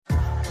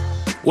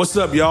What's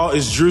up, y'all?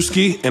 It's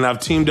Drewski, and I've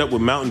teamed up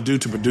with Mountain Dew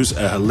to produce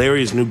a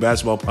hilarious new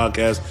basketball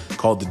podcast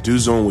called The Dew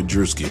Zone with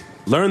Drewski.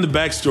 Learn the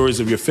backstories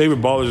of your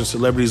favorite ballers and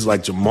celebrities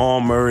like Jamal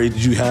Murray.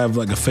 Did you have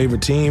like a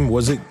favorite team?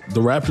 Was it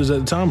the Raptors at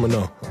the time or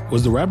no?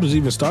 Was the Raptors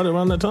even started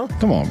around that time?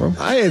 Come on, bro.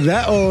 I ain't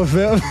that old,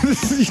 fam.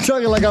 You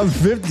talking like I'm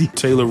 50.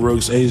 Taylor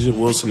Rooks, Asia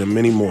Wilson, and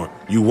many more.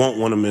 You won't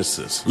want to miss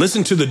this.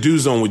 Listen to The Dew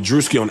Zone with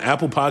Drewski on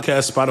Apple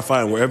Podcasts,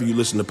 Spotify, and wherever you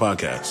listen to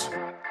podcasts.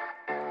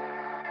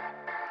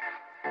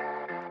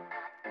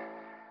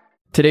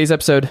 Today's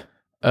episode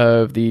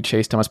of the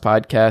Chase Thomas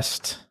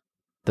Podcast,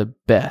 the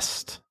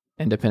best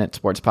independent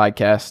sports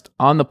podcast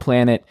on the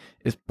planet,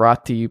 is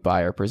brought to you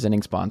by our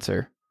presenting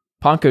sponsor,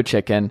 Ponko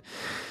Chicken.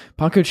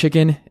 Ponko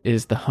Chicken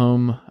is the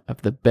home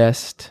of the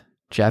best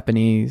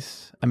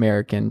Japanese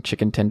American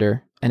chicken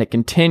tender, and it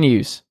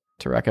continues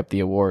to rack up the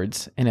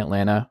awards in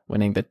Atlanta,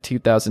 winning the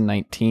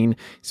 2019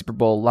 Super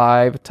Bowl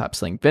Live Top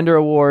Selling Vendor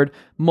Award,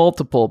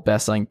 multiple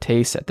Best Selling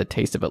Tastes at the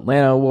Taste of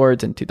Atlanta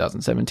Awards in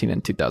 2017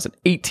 and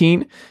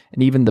 2018,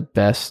 and even the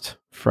Best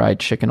Fried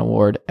Chicken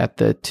Award at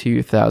the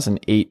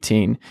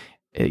 2018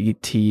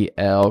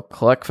 ATL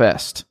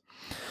Cluckfest.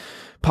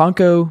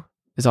 Ponko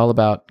is all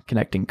about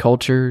connecting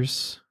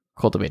cultures,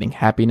 cultivating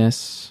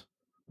happiness,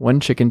 one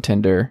chicken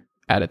tender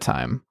at a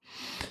time.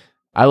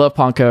 I love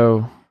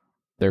Ponko,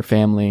 their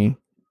family,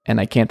 and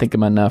I can't thank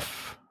them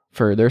enough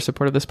for their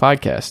support of this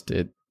podcast.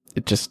 It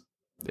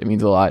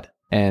means a lot.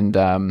 And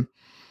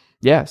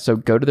so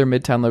go to their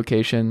Midtown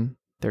location,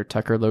 their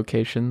Tucker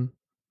location,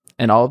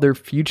 and all their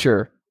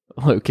future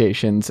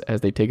locations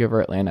as they take over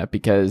Atlanta,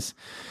 because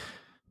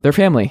they're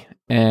family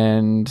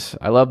and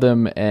I love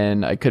them,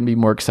 and I couldn't be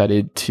more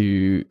excited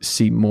to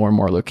see more and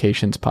more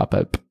locations pop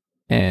up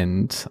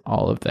and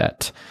all of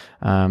that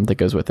that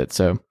goes with it.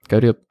 So go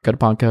to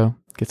Ponko,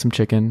 get some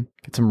chicken,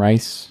 get some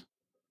rice,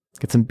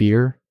 get some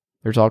beer.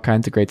 There's all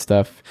kinds of great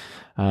stuff.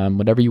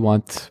 Whatever you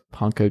want,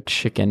 Ponko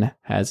Chicken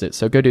has it.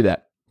 So go do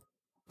that.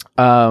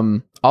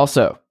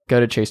 Also,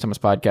 go to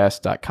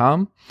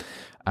chasethomaspodcast.com.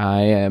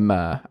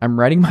 I'm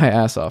writing my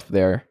ass off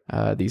there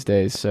these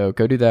days. So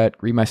go do that.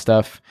 Read my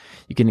stuff.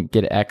 You can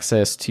get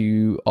access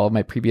to all of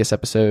my previous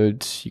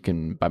episodes. You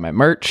can buy my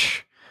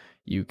merch.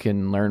 You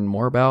can learn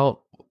more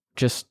about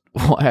just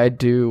why I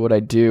do what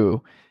I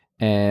do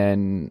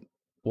and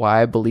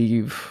why I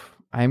believe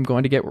I'm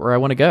going to get where I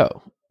want to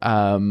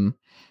go.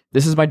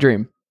 This is my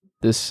dream,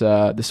 this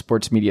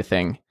sports media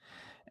thing.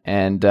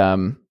 And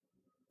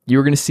you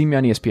were going to see me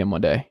on ESPN one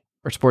day,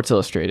 or Sports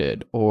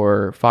Illustrated,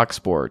 or Fox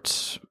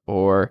Sports,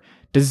 or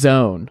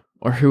DAZN,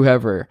 or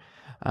whoever,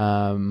 because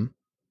I'm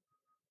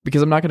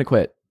not going to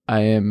quit.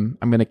 I'm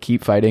going to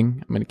keep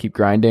fighting. I'm going to keep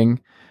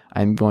grinding.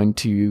 I'm going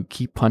to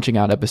keep punching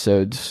out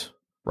episodes,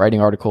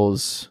 writing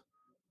articles,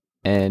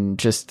 and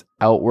just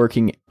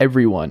outworking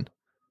everyone,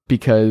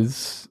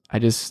 because I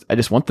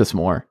just want this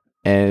more.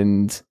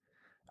 And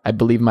I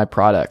believe in my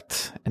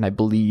product, and I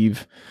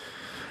believe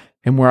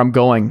in where I'm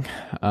going.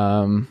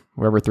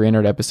 We're over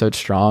 300 episodes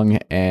strong,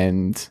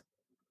 and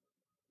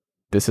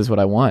this is what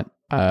I want.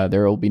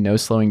 There will be no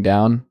slowing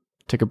down.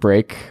 Took a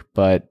break,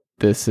 but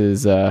this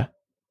is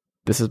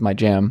my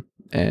jam,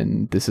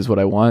 and this is what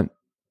I want.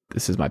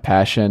 This is my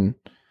passion.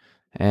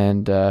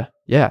 And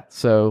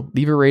so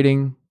leave a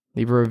rating,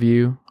 leave a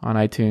review on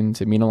iTunes.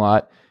 It means a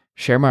lot.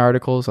 Share my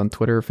articles on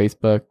Twitter,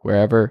 Facebook,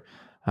 wherever,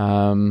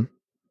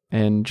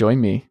 and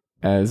join me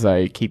as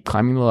I keep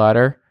climbing the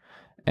ladder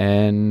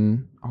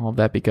and all of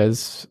that,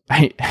 because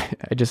I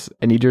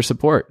need your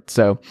support.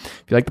 So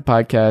if you like the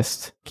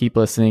podcast, keep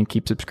listening,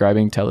 keep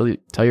subscribing, tell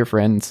your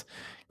friends,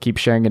 keep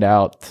sharing it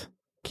out,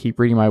 keep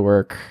reading my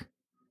work.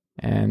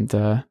 And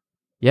okay.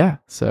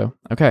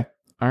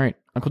 All right,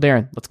 Uncle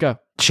Darren, let's go.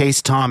 The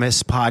Chase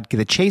Thomas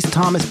Podcast.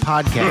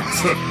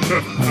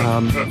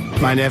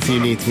 My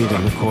nephew needs me to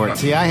record.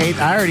 See, I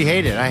already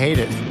hate it. I hate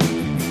it.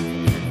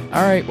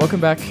 All right, welcome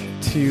back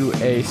to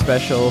a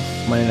special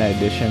Monday night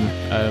edition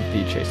of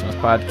the Chase Thomas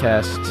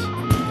Podcast.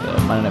 The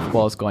Monday Night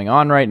Football is going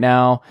on right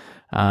now.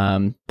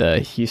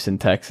 The Houston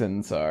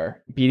Texans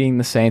are beating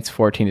the Saints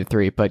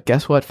 14-3. But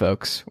guess what,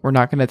 folks? We're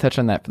not going to touch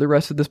on that for the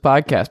rest of this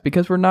podcast,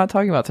 because we're not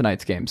talking about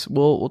tonight's games.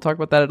 We'll talk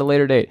about that at a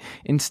later date.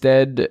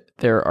 Instead,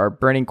 there are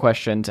burning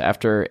questions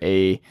after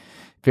a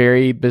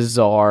very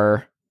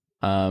bizarre,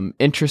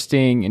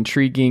 interesting,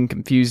 intriguing,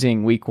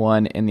 confusing week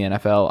one in the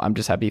NFL. I'm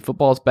just happy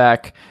football's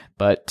back.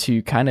 But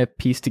to kind of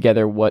piece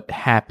together what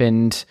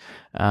happened,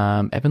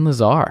 Evan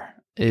Lazar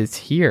is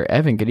here.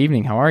 Evan, good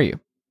evening. How are you?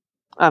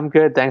 I'm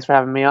good. Thanks for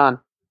having me on.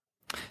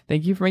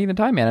 Thank you for making the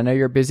time, man. I know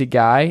you're a busy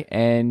guy,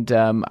 and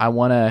I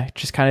want to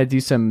just kind of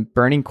do some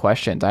burning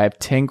questions. I have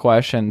 10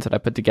 questions that I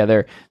put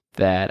together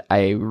that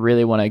I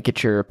really want to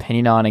get your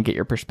opinion on and get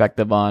your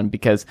perspective on,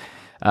 because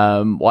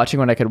watching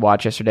what I could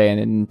watch yesterday and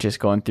then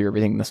just going through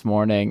everything this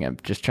morning, I'm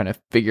just trying to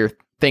figure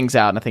things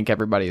out. And I think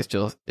everybody is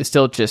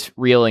still just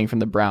reeling from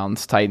the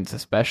Browns, Titans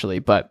especially.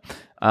 But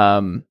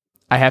I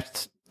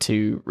have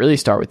to really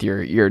start with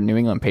your New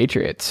England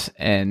Patriots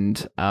and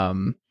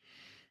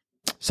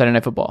Sunday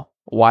Night Football.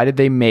 Why did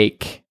they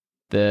make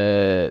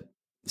the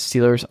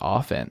Steelers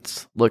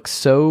offense look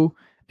so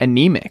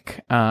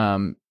anemic.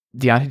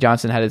 Deontay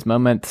Johnson had his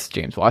moments,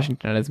 James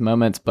Washington had his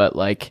moments, but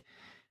like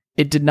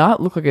it did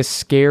not look like a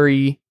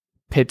scary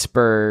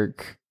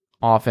Pittsburgh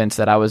offense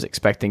that I was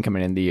expecting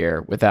coming in the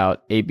year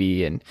without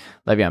AB and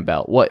Le'Veon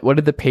Bell. What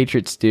did the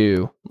Patriots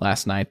do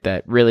last night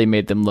that really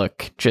made them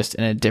look just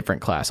in a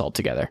different class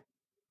altogether?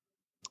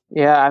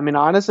 Yeah, I mean,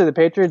 honestly, the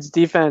Patriots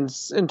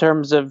defense in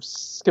terms of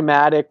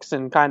schematics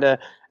and kind of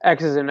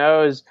X's and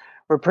O's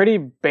were pretty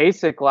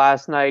basic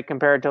last night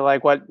compared to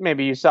like what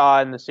maybe you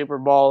saw in the Super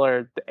Bowl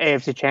or the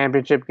AFC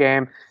Championship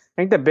game.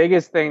 I think the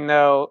biggest thing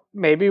though,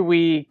 maybe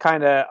we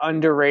kind of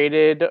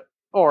underrated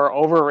or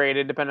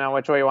overrated, depending on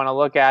which way you want to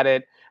look at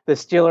it, the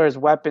Steelers'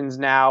 weapons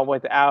now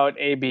without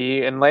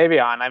AB and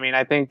Le'Veon. I mean,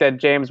 I think that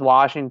James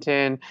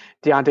Washington,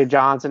 Deontay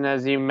Johnson,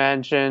 as you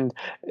mentioned,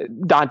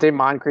 Dante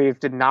Moncrief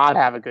did not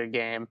have a good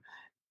game.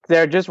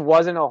 There just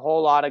wasn't a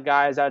whole lot of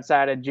guys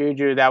outside of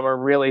Juju that were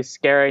really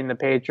scaring the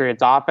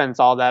Patriots offense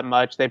all that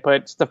much. They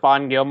put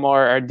Stephon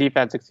Gilmore, or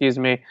defense, excuse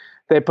me.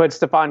 They put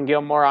Stephon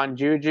Gilmore on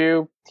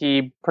Juju.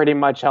 He pretty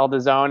much held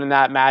his own in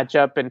that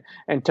matchup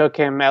and took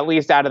him at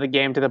least out of the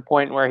game to the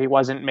point where he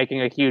wasn't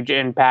making a huge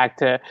impact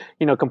to,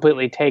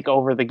 completely take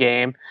over the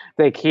game.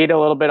 They keyed a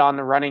little bit on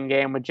the running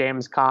game with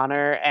James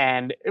Conner.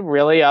 And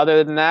really,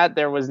 other than that,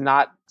 there was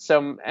not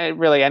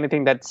really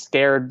anything that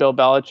scared Bill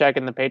Belichick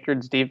and the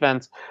Patriots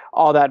defense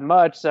all that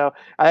much. So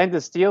I think the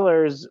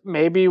Steelers,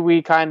 maybe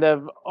we kind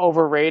of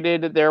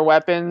overrated their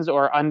weapons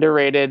or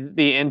underrated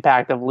the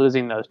impact of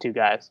losing those two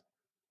guys.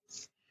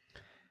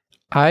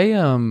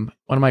 One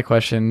of my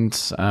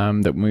questions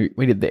that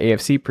we did the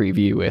AFC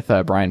preview with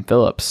Brian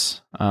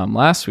Phillips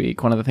last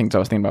week. One of the things I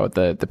was thinking about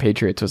with the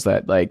Patriots was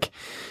that like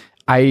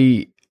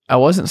I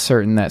wasn't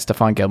certain that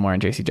Stephon Gilmore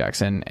and J.C.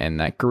 Jackson and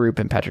that group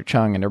and Patrick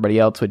Chung and everybody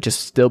else would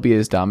just still be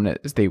as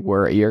dominant as they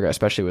were a year ago,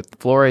 especially with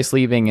Flores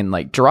leaving and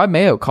like Gerard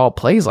Mayo called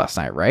plays last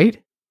night,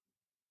 right?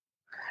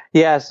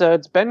 Yeah, so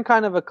it's been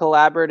kind of a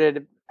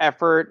collaborative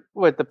effort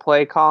with the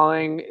play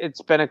calling.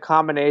 It's been a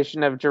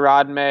combination of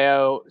Gerard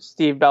Mayo,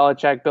 Steve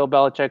Belichick, Bill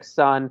Belichick's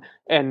son,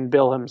 and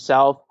Bill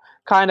himself.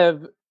 Kind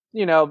of,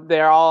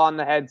 they're all on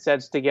the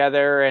headsets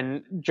together,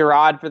 and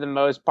Gerard, for the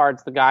most part,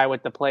 is the guy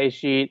with the play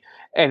sheet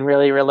and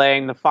really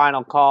relaying the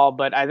final call.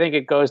 But I think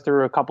it goes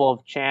through a couple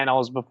of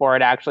channels before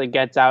it actually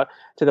gets out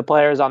to the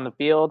players on the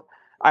field.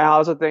 I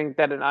also think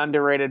that an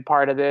underrated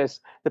part of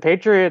this, the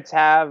Patriots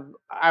have,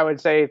 I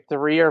would say,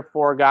 3 or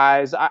 4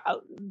 guys,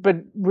 but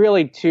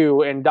really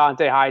 2 in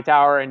Dante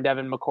Hightower and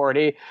Devin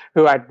McCourty,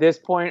 who at this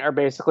point are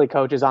basically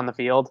coaches on the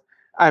field.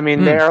 I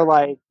mean, they're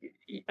like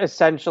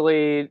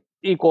essentially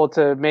equal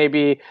to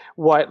maybe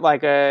what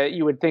like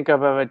you would think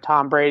of a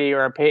Tom Brady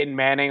or a Peyton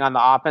Manning on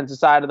the offensive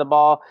side of the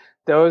ball.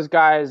 Those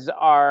guys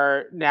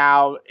are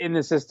now in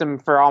the system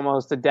for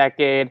almost a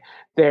decade.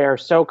 They're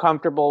so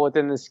comfortable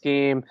within the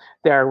scheme.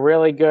 They're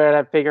really good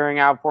at figuring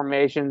out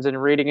formations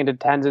and reading into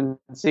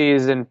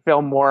tendencies and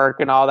film work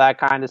and all that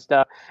kind of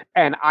stuff.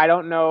 And I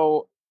don't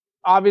know,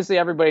 obviously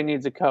everybody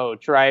needs a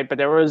coach, right? But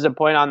there was a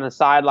point on the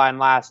sideline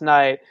last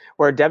night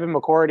where Devin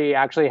McCourty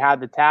actually had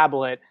the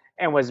tablet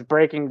and was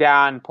breaking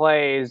down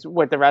plays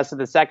with the rest of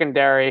the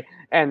secondary.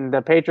 And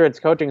the Patriots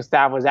coaching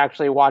staff was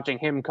actually watching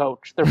him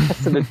coach the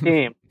rest of the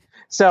team.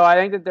 So I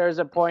think that there's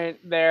a point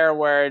there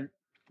where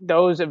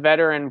those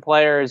veteran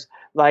players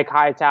like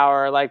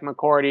Hightower, like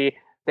McCourty,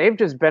 they've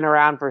just been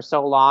around for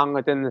so long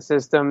within the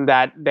system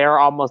that they're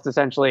almost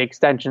essentially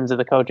extensions of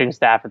the coaching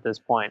staff at this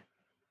point.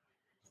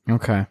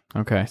 Okay.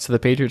 So the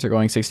Patriots are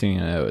going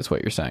 16-0 is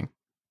what you're saying.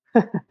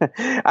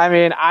 I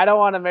mean, I don't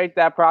want to make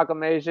that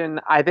proclamation.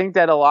 I think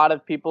that a lot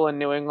of people in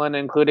New England,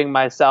 including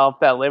myself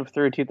that lived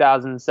through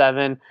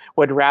 2007,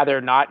 would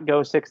rather not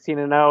go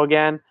 16-0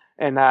 again.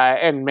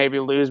 And maybe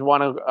lose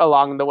one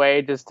along the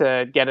way just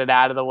to get it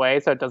out of the way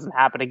so it doesn't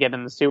happen again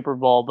in the Super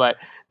Bowl. But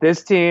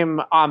this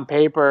team on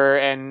paper,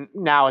 and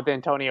now with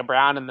Antonio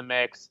Brown in the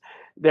mix,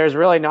 there's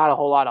really not a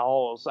whole lot of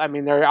holes. I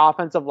mean, their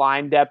offensive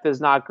line depth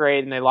is not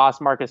great, and they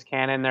lost Marcus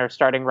Cannon, their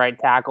starting right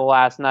tackle,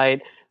 last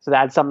night. So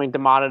that's something to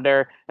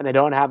monitor. And they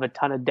don't have a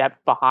ton of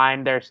depth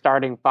behind their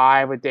starting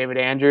 5 with David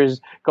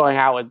Andrews going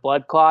out with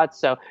blood clots.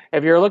 So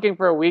if you're looking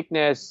for a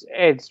weakness,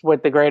 it's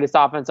with the greatest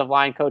offensive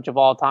line coach of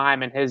all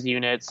time and his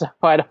unit. So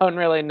I don't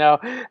really know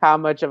how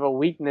much of a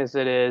weakness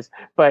it is,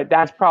 but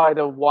that's probably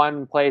the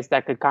one place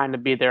that could kind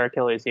of be their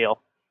Achilles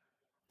heel.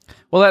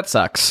 Well, that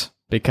sucks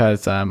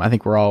because I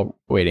think we're all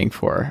waiting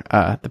for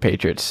the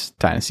Patriots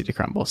dynasty to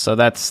crumble. So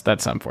that's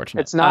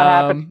unfortunate. It's not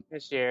happening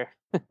this year.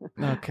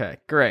 Okay,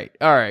 great.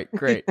 All right,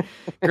 great,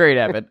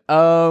 Evan.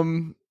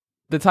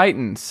 The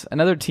Titans,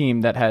 another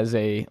team that has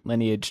a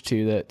lineage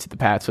to the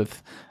Pats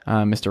with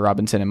Mr.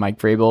 Robinson and Mike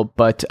Vrabel,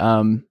 but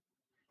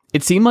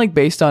it seemed like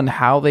based on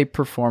how they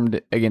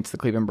performed against the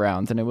Cleveland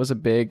Browns, and it was a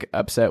big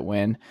upset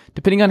win,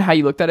 depending on how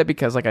you looked at it,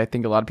 because like I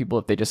think a lot of people,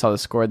 if they just saw the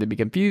score, they'd be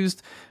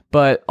confused,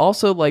 but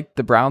also like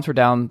the Browns were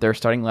down their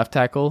starting left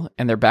tackle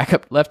and their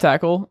backup left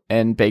tackle,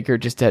 and Baker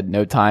just had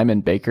no time,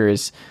 and Baker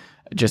is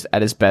just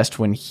at his best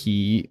when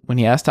he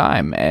has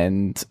time,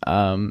 and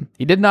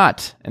he did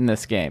not in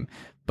this game.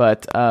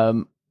 But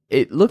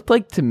it looked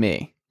like to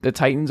me the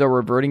Titans are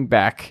reverting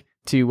back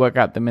to what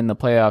got them in the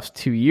playoffs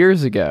 2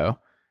 years ago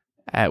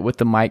with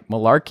the Mike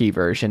Mularkey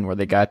version where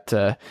they got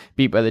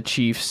beat by the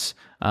Chiefs.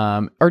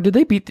 Or did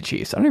they beat the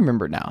Chiefs? I don't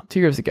remember now. 2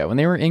 years ago when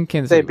they were in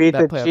Kansas They City.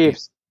 beat the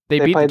Chiefs. They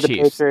beat played the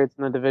Chiefs. Patriots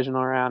in the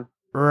divisional round.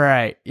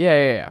 Right.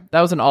 Yeah.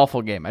 That was an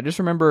awful game. I just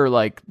remember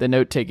like the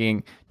note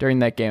taking during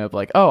that game of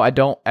like, oh, I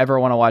don't ever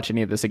want to watch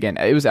any of this again.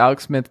 It was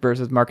Alex Smith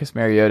versus Marcus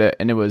Mariota,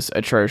 and it was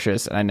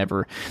atrocious. And I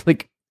never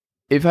like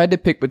if I had to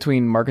pick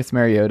between Marcus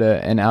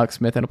Mariota and Alex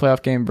Smith in a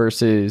playoff game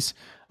versus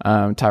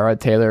Tyrod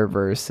Taylor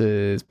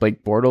versus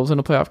Blake Bortles in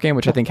a playoff game,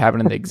 which I think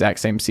happened in the exact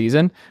same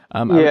season,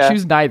 I would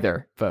choose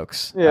neither,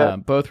 folks. Yeah.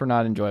 Both were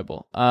not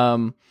enjoyable.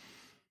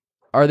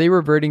 Are they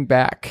reverting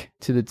back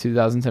to the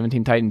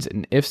 2017 Titans?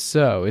 And if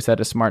so, is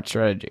that a smart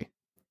strategy?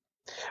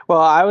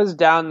 Well, I was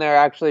down there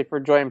actually for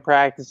joint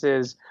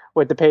practices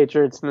with the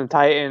Patriots and the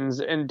Titans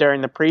and during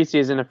the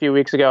preseason a few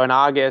weeks ago in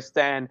August.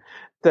 And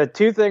the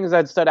two things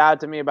that stood out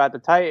to me about the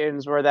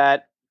Titans were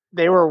that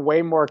they were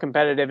way more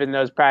competitive in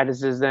those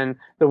practices than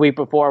the week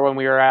before when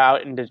we were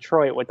out in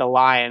Detroit with the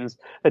Lions.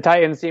 The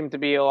Titans seemed to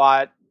be a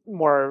lot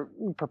more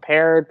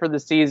prepared for the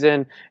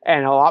season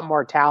and a lot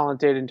more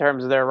talented in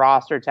terms of their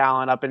roster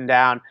talent up and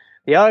down.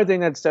 The other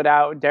thing that stood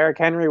out, Derrick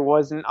Henry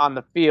wasn't on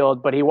the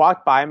field, but he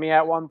walked by me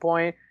at one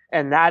point,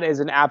 and that is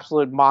an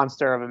absolute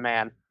monster of a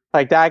man.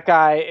 Like that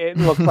guy, it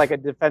looks like a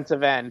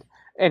defensive end,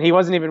 and he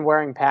wasn't even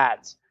wearing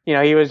pads.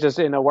 He was just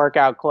in a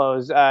workout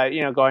clothes,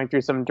 going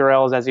through some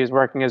drills as he was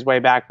working his way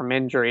back from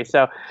injury.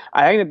 So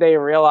I think that they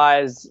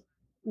realize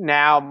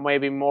now,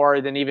 maybe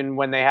more than even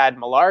when they had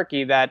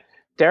Mularkey, that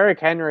Derrick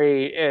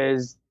Henry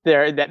is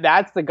there.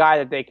 That's the guy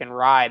that they can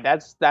ride.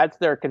 That's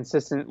their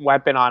consistent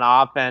weapon on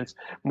offense,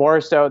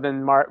 more so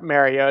than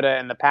Mariota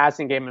in the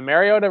passing game. And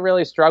Mariota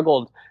really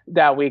struggled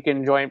that week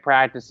in joint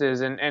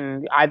practices.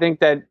 And I think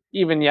that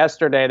even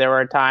yesterday there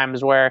were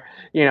times where,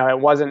 it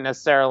wasn't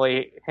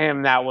necessarily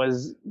him that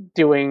was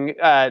doing,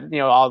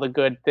 all the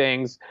good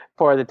things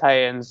for the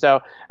Titans.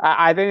 So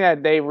I think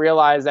that they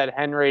realize that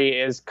Henry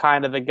is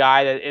kind of the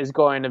guy that is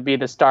going to be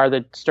the straw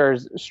that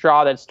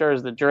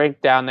stirs the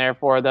drink down there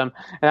for them.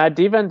 And that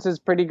defense is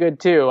pretty good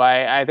too.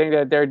 I think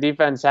that their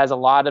defense has a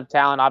lot of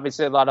talent,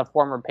 obviously a lot of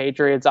former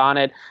Patriots on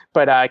it,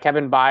 but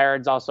Kevin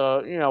Byard's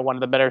also, one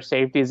of the better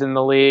safeties in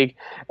the league.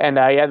 And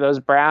those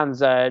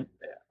Browns,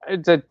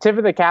 it's a tip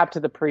of the cap to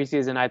the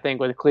preseason, I think,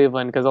 with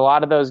Cleveland, because a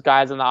lot of those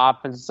guys on the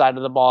offensive side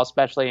of the ball,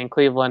 especially in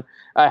Cleveland,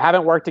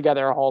 haven't worked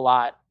together a whole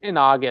lot in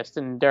August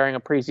and during a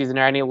preseason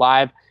or any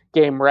live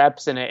game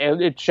reps, and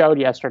it showed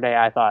yesterday,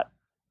 I thought.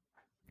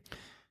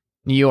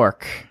 New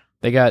York,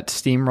 they got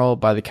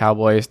steamrolled by the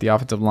Cowboys. The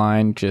offensive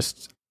line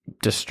just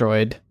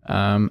destroyed.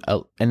 An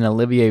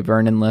Olivier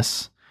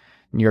Vernon-less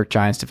New York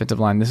Giants defensive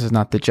line. This is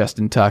not the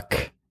Justin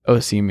Tuck,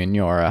 O.C.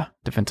 Minora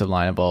defensive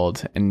line of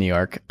old in New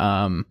York.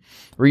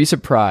 Were you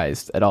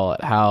surprised at all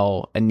at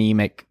how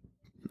anemic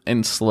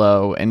and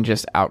slow and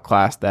just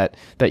outclassed that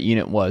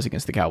unit was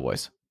against the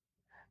Cowboys?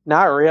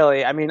 Not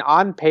really. I mean,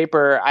 on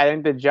paper, I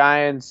think the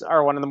Giants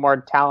are one of the more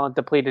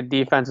talent-depleted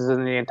defenses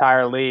in the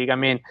entire league. I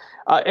mean,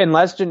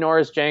 unless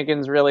Janoris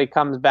Jenkins really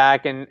comes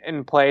back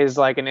and plays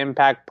like an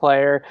impact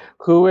player,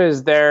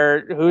 who's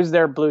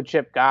their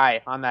blue-chip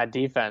guy on that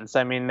defense?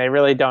 I mean, they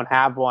really don't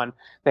have one.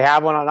 They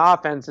have one on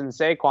offense in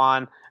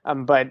Saquon,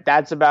 but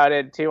that's about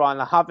it, too. On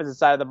the offensive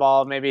side of the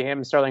ball, maybe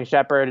him, Sterling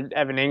Shepard,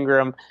 Evan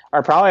Ingram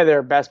are probably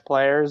their best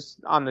players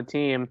on the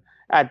team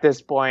at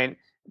this point.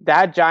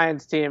 That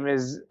Giants team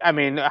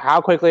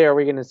how quickly are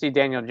we going to see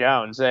Daniel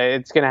Jones?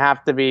 It's going to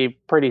have to be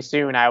pretty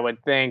soon, I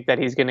would think, that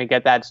he's going to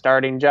get that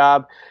starting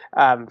job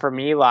from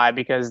Eli,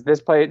 because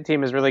this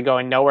team is really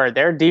going nowhere.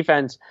 Their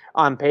defense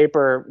on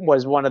paper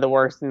was one of the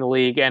worst in the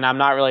league, and I'm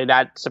not really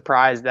that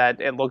surprised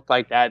that it looked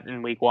like that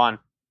in week one.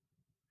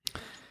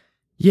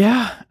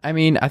 Yeah, I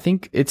mean, I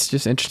think it's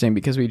just interesting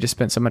because we just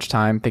spent so much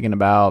time thinking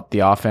about the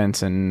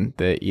offense and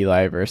the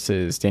Eli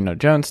versus Daniel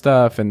Jones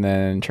stuff, and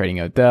then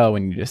trading Odell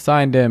when you just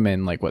signed him,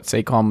 and like what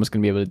Saquon was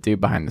going to be able to do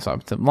behind this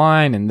offensive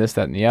line, and this,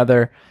 that, and the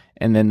other.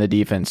 And then the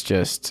defense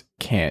just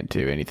can't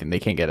do anything.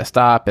 They can't get a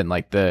stop, and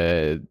like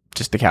the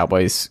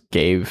Cowboys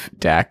gave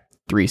Dak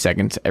 3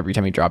 seconds every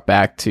time he dropped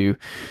back to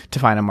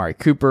find Amari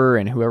Cooper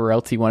and whoever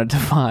else he wanted to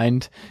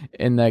find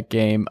in that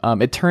game.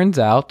 It turns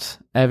out,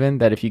 Evan,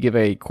 that if you give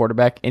a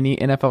quarterback, any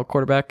NFL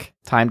quarterback,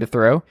 time to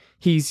throw,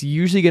 he's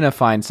usually going to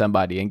find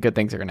somebody and good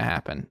things are going to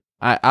happen.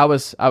 I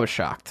was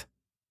shocked.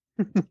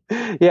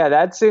 Yeah,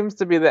 that seems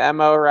to be the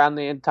MO around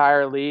the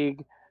entire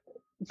league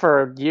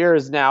for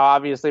years now,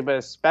 obviously, but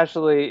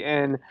especially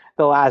in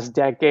the last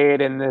decade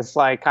in this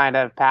like kind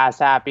of pass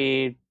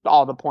happy,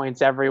 all the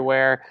points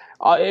everywhere.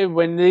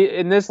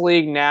 In this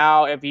league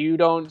now, if you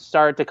don't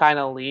start to kind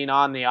of lean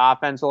on the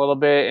offense a little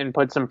bit and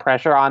put some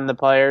pressure on the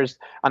players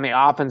on the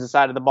offensive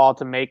side of the ball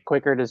to make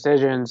quicker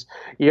decisions,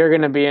 you're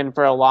going to be in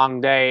for a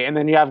long day. And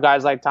then you have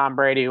guys like Tom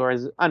Brady who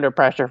is under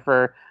pressure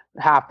for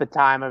half the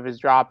time of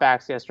his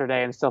dropbacks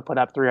yesterday and still put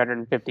up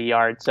 350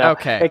 yards. So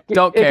okay,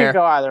 don't care. It can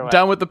go either way.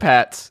 Done with the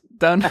Pats.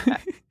 Done.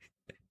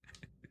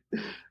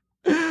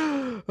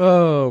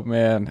 Oh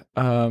man,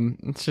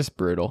 it's just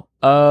brutal.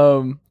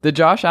 The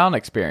Josh Allen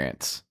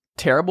experience.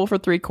 terrible for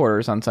 3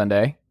 quarters on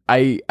Sunday.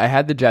 I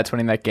had the Jets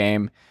winning that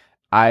game.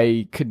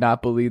 I could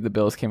not believe the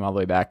Bills came all the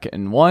way back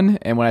and won.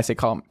 And when I say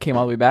came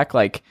all the way back,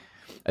 like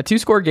a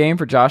 2-score game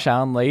for Josh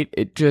Allen late,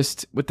 it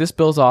just, with this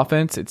Bills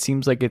offense, it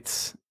seems like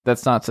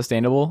that's not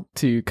sustainable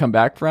to come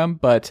back from.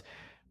 But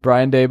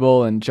Brian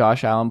Dable and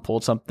Josh Allen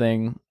pulled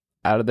something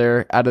out of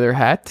their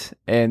hat,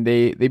 and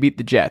they beat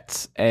the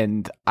Jets.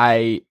 And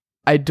I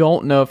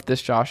don't know if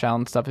this Josh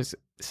Allen stuff is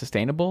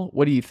sustainable.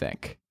 What do you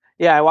think?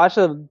 Yeah, I watched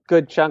a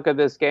good chunk of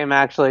this game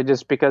actually,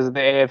 just because of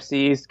the AFC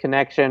East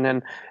connection,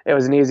 and it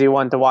was an easy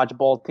one to watch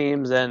both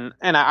teams. And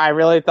I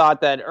really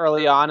thought that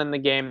early on in the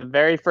game, the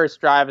very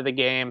first drive of the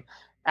game,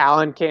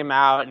 Allen came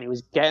out and he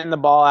was getting the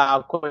ball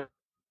out quick.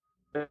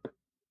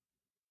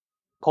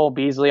 Cole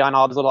Beasley on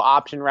all these little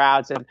option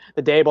routes, and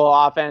the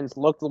Dable offense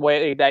looked the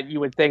way that you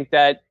would think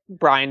that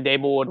Brian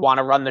Dable would want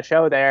to run the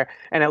show there,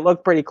 and it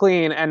looked pretty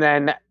clean. And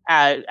then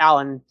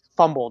Allen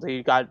fumbled.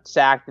 He got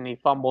sacked and he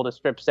fumbled a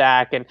strip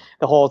sack, and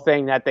the whole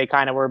thing that they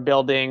kind of were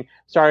building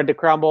started to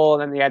crumble.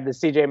 And then they had the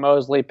CJ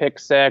Mosley pick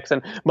 6,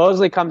 and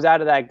Mosley comes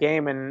out of that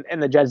game, and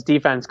the Jets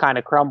defense kind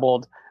of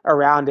crumbled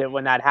around it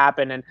when that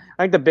happened. And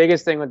I think the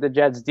biggest thing with the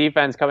Jets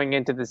defense coming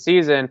into the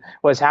season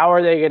was how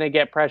are they going to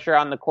get pressure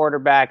on the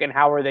quarterback, and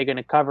how are they going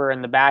to cover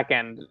in the back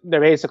end?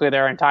 They're basically,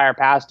 their entire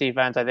pass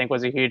defense, I think,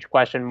 was a huge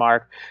question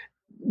mark.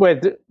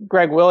 With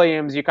Greg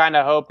Williams, you kind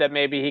of hope that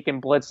maybe he can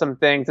blitz some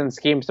things and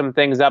scheme some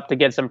things up to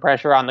get some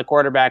pressure on the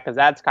quarterback, because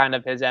that's kind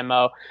of his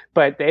MO.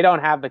 But they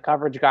don't have the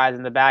coverage guys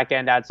in the back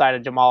end outside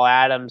of Jamal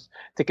Adams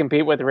to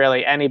compete with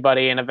really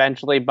anybody. And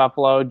eventually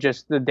Buffalo,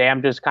 the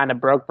dam just kind of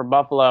broke for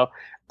Buffalo.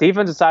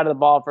 Defensive side of the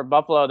ball for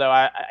Buffalo,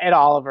 though, Ed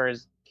Oliver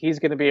he's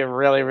going to be a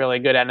really, really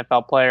good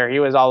NFL player. He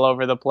was all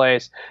over the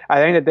place. I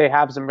think that they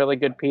have some really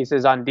good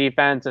pieces on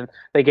defense, and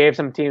they gave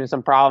some teams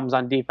some problems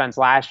on defense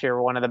last year.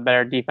 We're one of the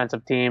better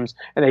defensive teams,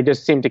 and they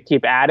just seem to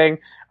keep adding.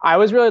 I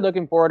was really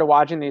looking forward to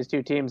watching these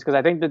two teams, because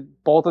I think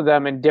that both of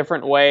them in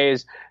different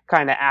ways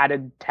kind of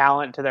added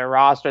talent to their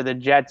roster. The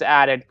Jets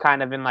added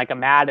kind of in like a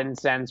Madden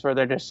sense, where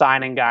they're just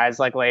signing guys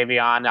like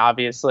Le'Veon,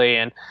 obviously,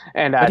 and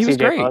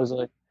CJ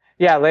Mosley.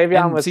 Yeah,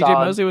 Le'Veon was CJ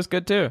solid. Mosley was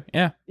good too.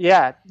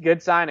 Yeah,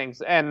 good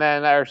signings, and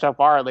then, or so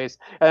far at least.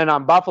 And then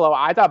on Buffalo,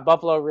 I thought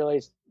Buffalo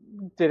really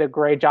did a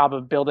great job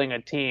of building a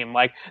team.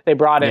 Like, they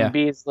brought in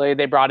Beasley,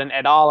 they brought in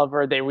Ed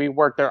Oliver, they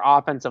reworked their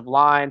offensive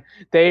line.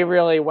 They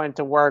really went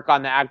to work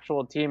on the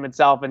actual team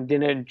itself and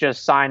didn't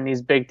just sign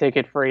these big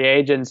ticket free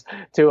agents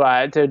to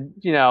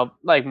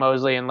like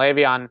Mosley and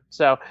Le'Veon.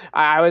 So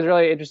I was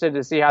really interested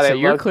to see how they look. So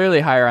you're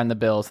clearly higher on the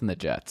Bills than the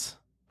Jets.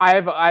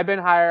 I've been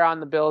higher on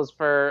the Bills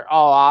for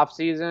all off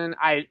season.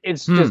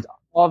 It's just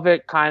all of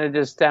it kind of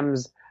just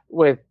stems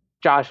with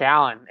Josh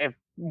Allen.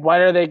 What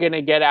are they going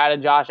to get out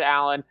of Josh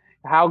Allen?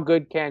 How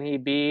good can he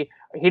be?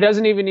 He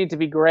doesn't even need to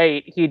be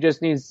great. He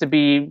just needs to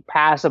be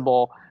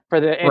passable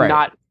and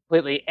not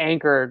completely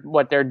anchor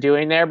what they're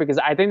doing there, because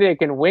I think they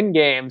can win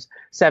games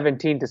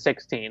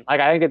 17-16. Like,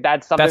 I think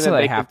that's something that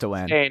they have to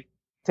win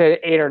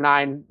to 8 or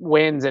 9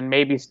 wins and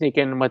maybe sneak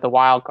in with a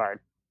wild card.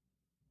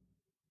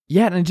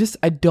 Yeah, and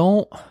I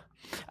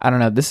don't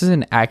know. This is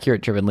an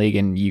accurate driven league,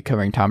 and you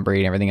covering Tom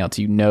Brady and everything else,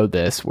 you know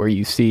this, where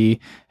you see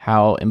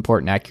how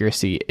important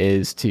accuracy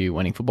is to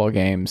winning football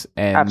games.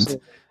 And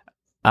absolutely.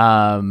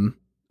 I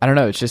don't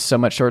know, it's just so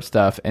much short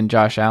stuff. And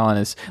Josh Allen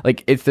is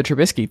like, it's the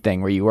Trubisky thing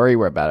where you worry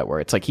about it,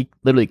 where it's like he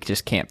literally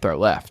just can't throw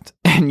left.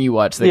 And you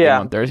watch the game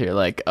on Thursday, you're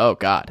like, oh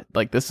God,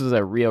 like this is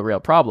a real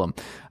problem.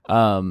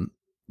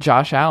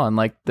 Josh Allen,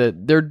 like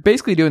they're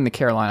basically doing the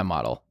Carolina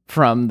model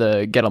from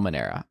the Gettleman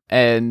era.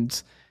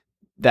 And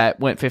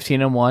that went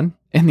 15-1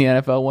 in the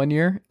NFL one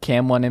year.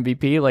 Cam won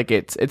MVP. Like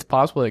it's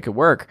possible it could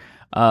work.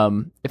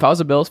 If I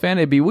was a Bills fan,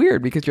 it'd be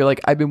weird, because you're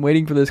like, I've been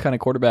waiting for this kind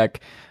of quarterback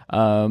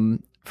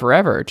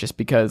forever, just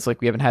because like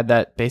we haven't had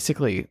that.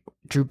 Basically,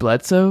 Drew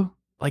Bledsoe.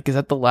 Like, is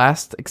that the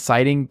last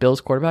exciting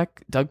Bills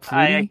quarterback? Doug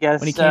Flutie, I guess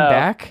when he came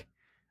back.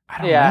 I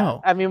don't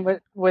know. I mean,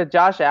 with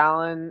Josh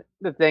Allen,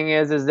 the thing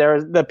is there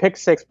was the pick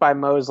 6 by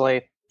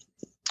Mosley,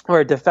 where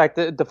it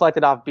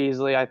deflected off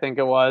Beasley, I think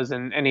it was,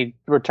 and he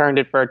returned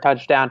it for a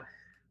touchdown.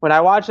 When I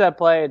watch that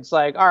play, it's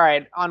like, all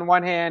right, on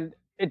one hand,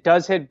 it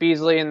does hit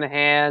Beasley in the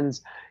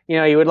hands. You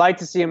know, you would like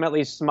to see him at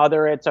least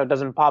smother it so it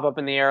doesn't pop up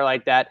in the air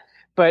like that.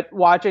 But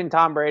watching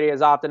Tom Brady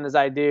as often as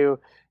I do,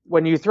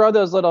 when you throw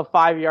those little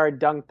 5-yard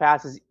dunk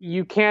passes,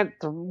 you can't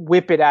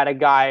whip it at a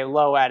guy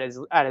low at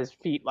his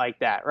feet like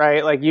that,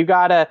 right? Like, you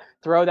got to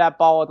throw that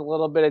ball with a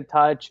little bit of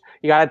touch.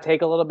 You got to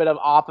take a little bit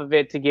off of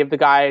it to give the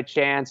guy a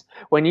chance.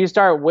 When you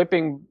start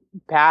whipping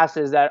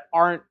passes that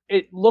aren't,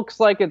 it looks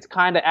like it's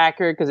kind of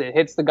accurate because it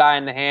hits the guy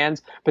in the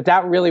hands, but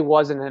that really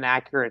wasn't an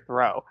accurate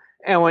throw.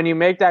 And when you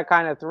make that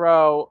kind of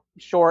throw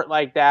short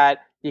like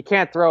that, you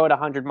can't throw it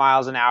 100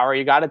 miles an hour.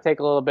 You got to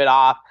take a little bit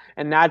off.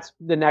 And that's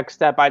the next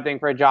step, I think,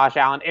 for Josh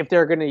Allen. If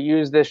they're going to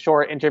use this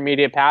short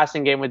intermediate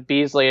passing game with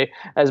Beasley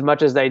as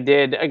much as they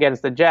did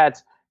against the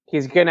Jets,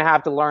 he's going to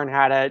have to learn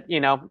how to,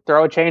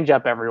 throw a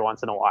changeup every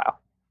once in a while.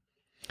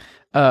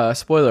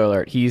 Spoiler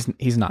alert, he's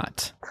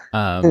not.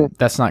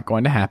 That's not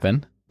going to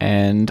happen.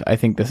 And I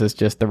think this is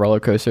just the roller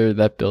coaster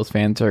that Bills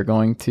fans are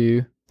going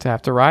to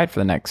have to ride for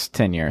the next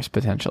 10 years,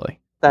 potentially.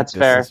 That's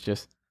fair. Is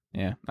just,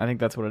 yeah, I think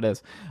that's what it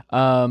is.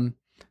 The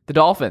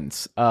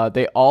Dolphins,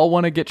 they all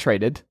want to get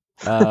traded.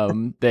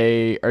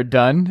 They are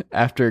done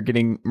after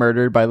getting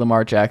murdered by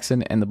Lamar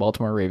Jackson and the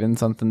Baltimore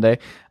Ravens on Sunday.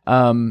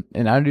 And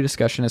now a new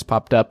discussion has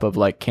popped up of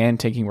like, can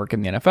tanking work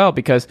in the NFL?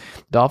 Because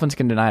Dolphins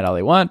can deny it all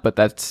they want, but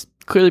that's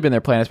clearly been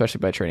their plan, especially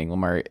by trading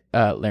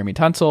Laramie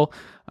Tunsil,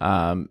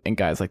 and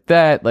guys like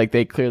that. Like,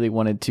 they clearly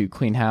wanted to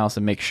clean house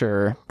and make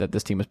sure that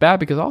this team was bad,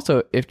 because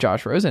also if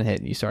Josh Rosen hit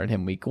and you started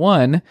him week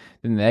 1,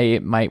 then they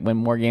might win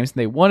more games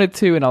than they wanted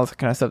to and all this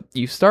kind of stuff.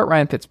 You start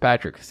Ryan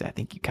Fitzpatrick, because I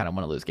think you kind of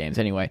want to lose games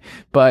anyway.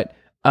 But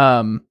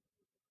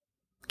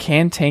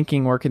can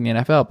tanking work in the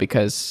NFL?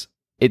 Because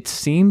it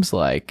seems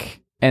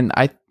like, and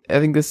I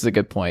think this is a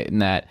good point, in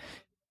that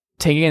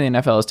tanking in the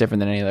NFL is different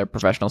than any other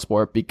professional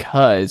sport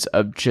because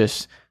of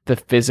just the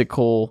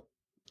physical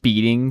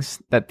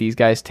beatings that these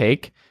guys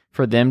take.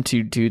 For them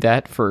to do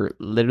that for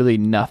literally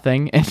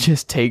nothing and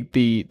just take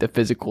the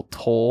physical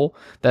toll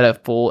that a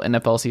full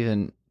NFL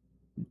season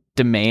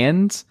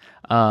demands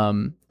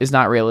is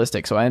not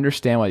realistic. So I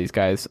understand why these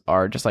guys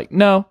are just like,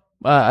 no,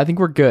 I think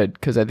we're good,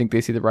 because I think they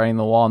see the writing on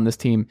the wall, and this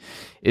team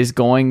is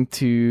going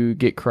to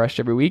get crushed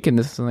every week. And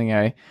this is something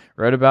I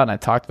wrote about and I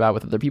talked about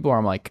with other people, where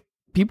I'm like,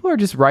 people are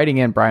just writing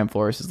in Brian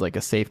Flores as like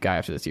a safe guy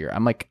after this year.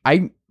 I'm like,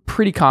 I'm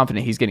pretty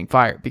confident he's getting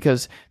fired,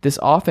 because this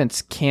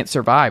offense can't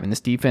survive and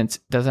this defense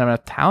doesn't have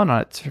enough talent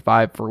on it to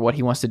survive for what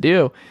he wants to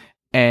do.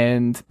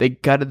 And they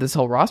gutted this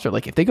whole roster.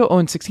 Like, if they go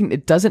 0-16,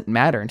 it doesn't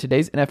matter. In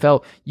today's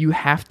NFL, you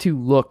have to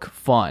look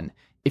fun.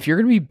 If you're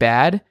going to be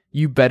bad,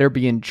 you better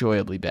be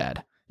enjoyably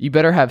bad. You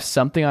better have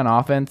something on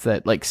offense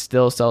that like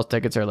still sells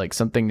tickets, or like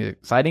something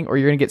exciting, or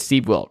you're going to get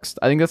Steve Wilkes.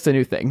 I think that's the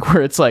new thing,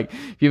 where it's like,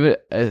 if you have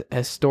a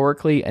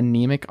historically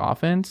anemic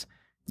offense,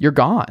 you're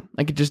gone.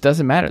 Like, it just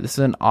doesn't matter. This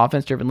is an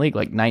offense-driven league.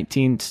 Like,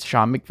 19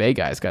 Sean McVay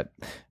guys got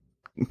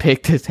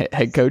picked as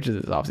head coaches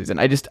this offseason.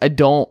 I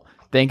don't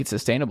think it's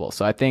sustainable.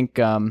 So I think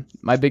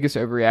my biggest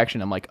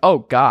overreaction, I'm like, oh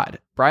God,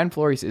 Brian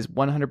Flores is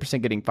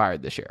 100% getting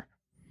fired this year.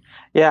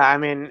 Yeah, I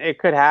mean, it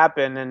could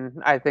happen,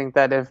 and I think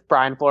that if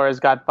Brian Flores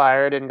got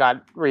fired and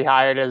got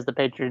rehired as the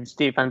Patriots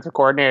defensive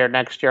coordinator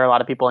next year, a lot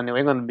of people in New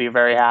England would be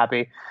very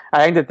happy.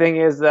 I think the thing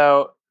is,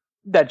 though,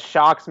 that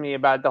shocks me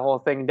about the whole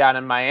thing down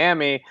in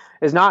Miami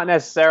is not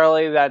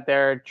necessarily that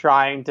they're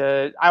trying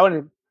to, I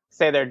wouldn't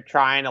say they're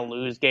trying to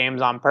lose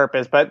games on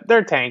purpose, but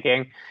they're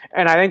tanking.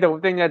 And I think the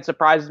thing that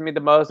surprises me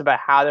the most about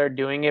how they're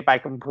doing it by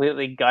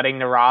completely gutting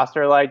the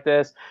roster like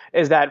this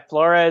is that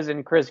Flores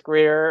and Chris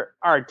Greer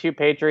are two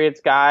Patriots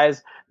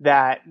guys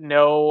that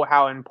know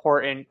how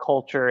important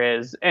culture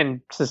is, and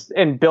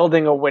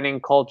building a winning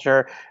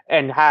culture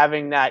and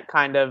having that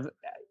kind of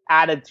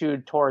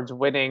attitude towards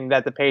winning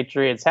that the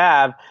Patriots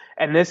have.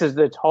 And this is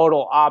the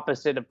total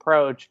opposite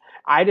approach.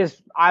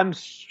 I'm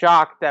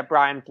shocked that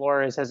Brian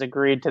Flores has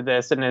agreed to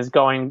this and is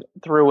going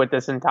through with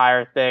this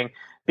entire thing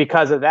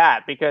because of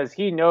that, because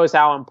he knows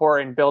how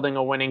important building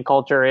a winning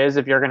culture is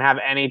if you're going to have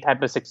any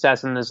type of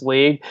success in this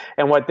league.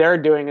 And what they're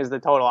doing is the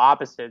total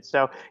opposite.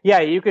 So yeah,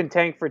 you can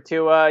tank for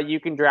Tua, you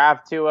can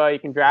draft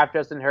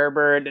Justin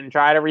Herbert and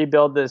try to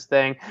rebuild this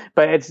thing.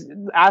 But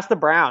ask the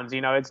Browns,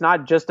 it's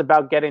not just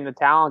about getting the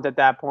talent at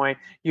that point.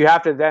 You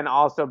have to then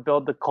also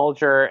build the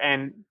culture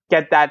and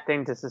get that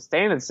thing to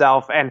sustain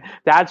itself. And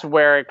that's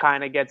where it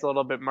kind of gets a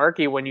little bit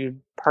murky when you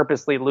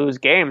purposely lose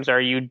games, or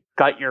you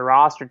gut your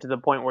roster to the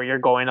point where you're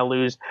going to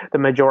lose the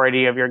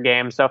majority of your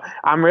games. So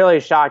I'm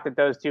really shocked that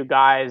those two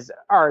guys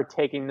are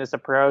taking this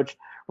approach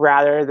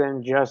rather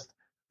than just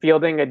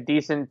fielding a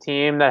decent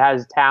team that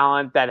has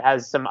talent, that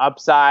has some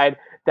upside,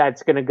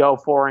 that's going to go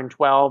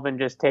 4-12 and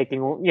just taking,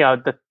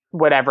 the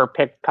whatever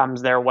pick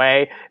comes their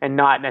way, and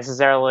not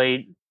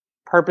necessarily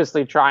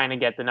purposely trying to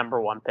get the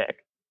number 1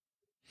 pick.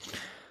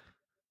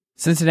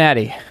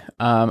 Cincinnati.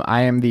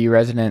 I am the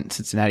resident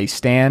Cincinnati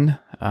stan.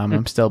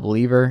 I'm still a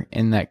believer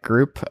in that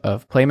group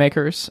of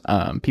playmakers.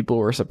 People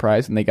were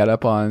surprised when they got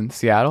up on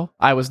Seattle.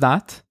 I was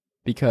not,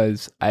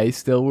 because I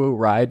still will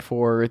ride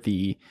for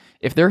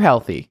if they're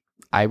healthy,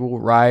 I will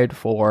ride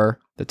for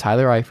the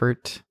Tyler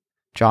Eifert,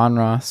 John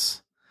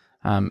Ross,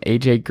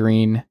 AJ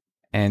Green,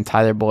 and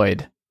Tyler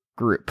Boyd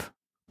group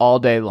all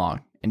day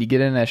long. And you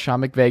get in a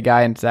Sean McVay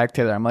guy and Zach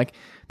Taylor. I'm like,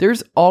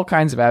 there's all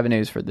kinds of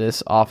avenues for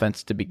this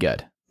offense to be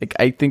good. Like,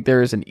 I think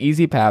there is an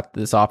easy path to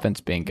this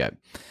offense being good.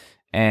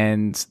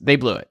 And they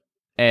blew it.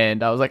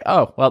 And I was like,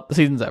 oh, well, the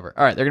season's over.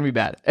 All right, they're going to be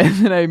bad. And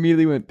then I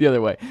immediately went the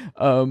other way.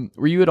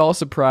 Were you at all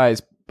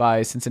surprised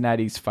by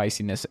Cincinnati's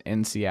feistiness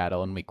in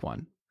Seattle in week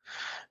 1?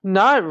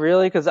 Not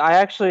really, because I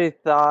actually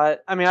I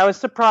was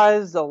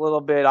surprised a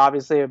little bit,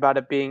 obviously, about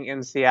it being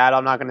in Seattle.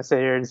 I'm not going to sit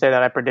here and say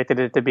that I predicted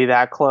it to be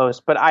that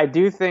close. But I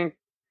do think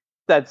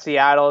that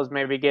Seattle is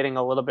maybe getting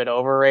a little bit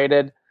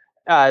overrated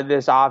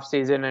this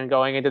offseason and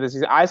going into the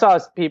season. I saw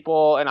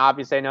people, and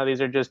obviously I know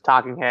these are just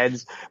talking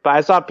heads, but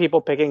I saw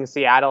people picking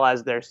Seattle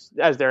as their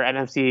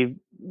NFC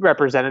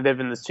representative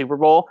in the Super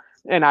Bowl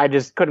and I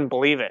just couldn't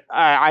believe it.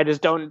 I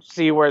just don't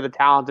see where the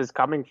talent is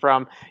coming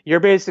from. You're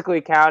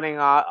basically counting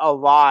a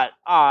lot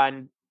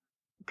on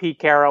Pete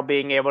Carroll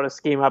being able to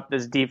scheme up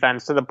this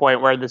defense to the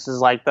point where this is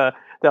like the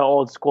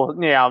old school,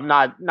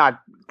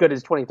 not good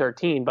as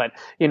 2013, but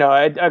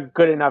a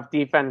good enough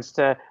defense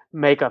to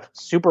make a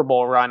Super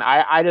Bowl run.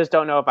 I just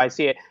don't know if I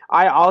see it.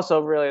 I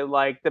also really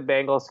like the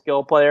Bengals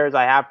skill players.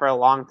 I have for a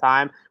long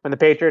time. When the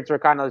Patriots were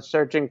kind of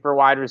searching for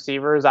wide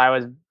receivers, I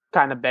was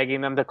kind of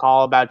begging them to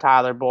call about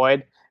Tyler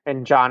Boyd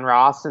and John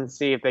Ross and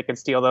see if they could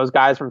steal those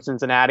guys from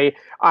Cincinnati.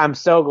 I'm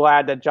so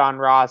glad that John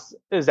Ross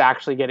is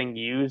actually getting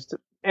used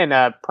in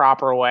a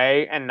proper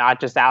way and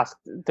not just asked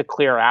to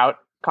clear out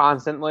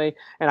constantly.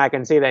 And I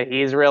can see that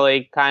he's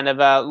really kind of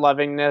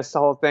loving this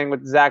whole thing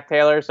with Zach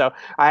Taylor. So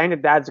I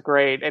think that's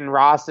great. And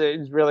Ross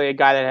is really a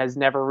guy that has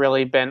never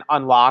really been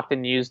unlocked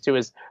and used to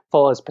his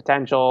fullest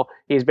potential.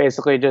 He's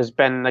basically just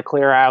been the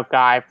clear out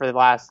guy for the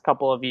last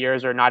couple of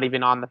years or not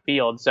even on the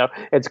field. So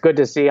it's good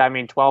to see. I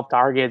mean, 12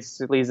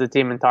 targets, leads the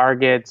team in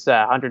targets,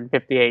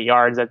 158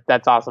 yards.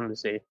 That's awesome to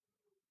see.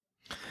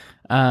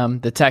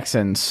 The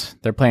Texans,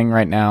 they're playing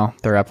right now.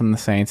 They're up on the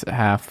Saints at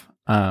half.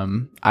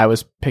 I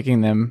was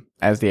picking them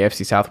as the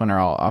AFC South winner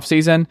all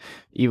offseason.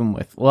 Even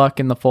with Luck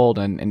in the fold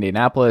in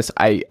Indianapolis,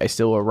 I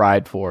still will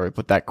ride for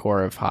with that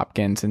core of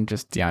Hopkins and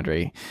just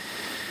DeAndre.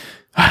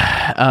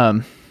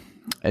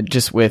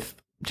 Just with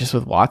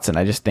Watson,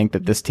 I just think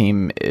that this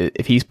team,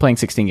 if he's playing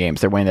 16 games,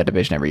 they're winning that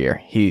division every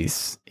year.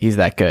 He's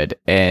that good.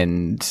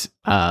 And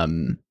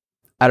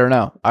I don't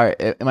know.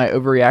 Am I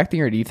overreacting,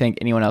 or do you think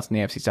anyone else in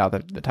the AFC South,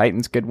 the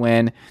Titans could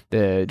win?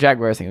 The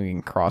Jaguars, I think we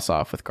can cross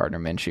off with Gardner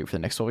Minshew for the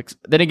next 12 weeks.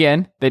 Then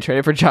again, they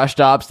traded for Josh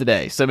Dobbs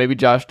today, so maybe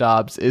Josh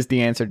Dobbs is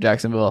the answer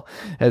Jacksonville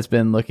has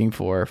been looking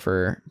for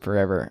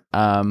forever.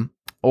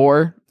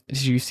 Or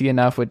did you see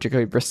enough with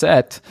Jacoby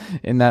Brissett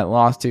in that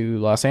loss to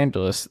Los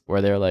Angeles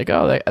where they're like,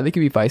 oh, I think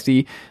it'd be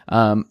feisty.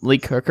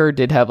 Lee Hooker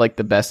did have like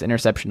the best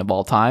interception of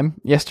all time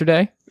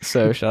yesterday,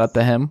 so shout out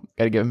to him.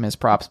 Got to give him his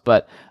props,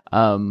 but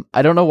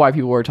I don't know why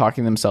people were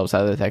talking themselves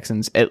out of the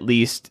Texans, at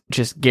least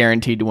just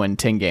guaranteed to win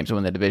 10 games and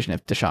win the division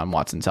if Deshaun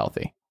Watson's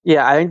healthy.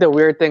 Yeah, I think the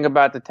weird thing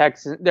about the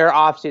Texans, their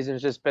offseason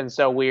has just been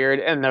so weird,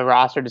 and the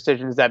roster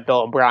decisions that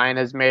Bill O'Brien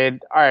has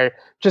made are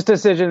just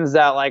decisions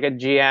that like a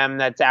GM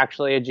that's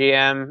actually a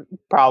GM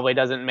probably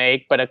doesn't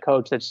make, but a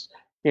coach that's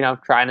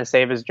trying to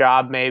save his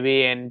job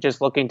maybe and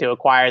just looking to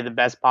acquire the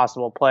best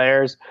possible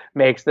players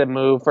makes the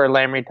move for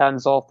Laremy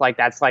Tunsil. Like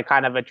that's like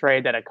kind of a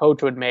trade that a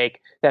coach would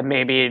make that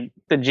maybe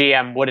the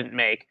GM wouldn't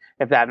make,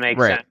 if that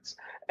makes sense.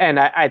 And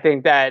I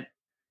think that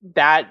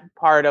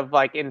part of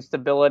like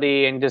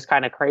instability and just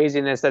kind of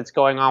craziness that's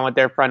going on with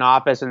their front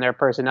office and their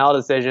personnel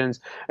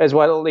decisions is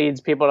what leads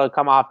people to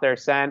come off their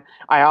scent.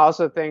 I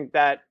also think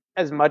that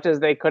as much as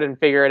they couldn't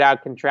figure it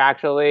out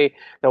contractually,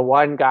 the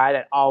one guy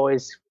that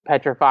always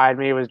petrified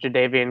me was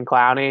Jadeveon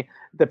Clowney.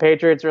 The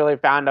Patriots really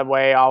found a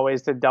way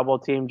always to double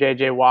team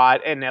JJ Watt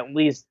and at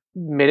least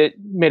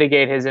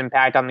mitigate his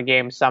impact on the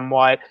game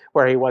somewhat,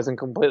 where he wasn't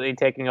completely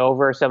taking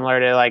over,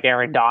 similar to like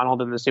Aaron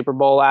Donald in the Super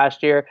Bowl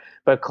last year.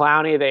 But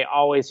Clowney, they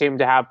always seem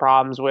to have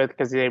problems with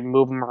because they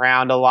move him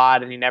around a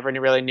lot and he never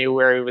really knew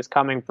where he was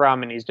coming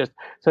from. And he's just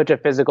such a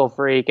physical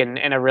freak and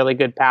a really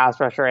good pass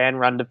rusher and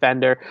run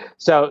defender.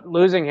 So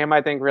losing him,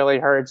 I think, really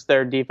hurts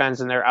their defense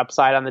and their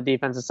upside on the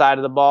defensive side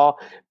of the ball.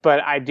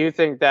 But I do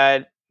think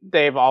that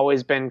they've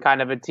always been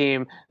kind of a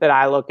team that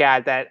I look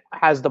at that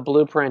has the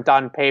blueprint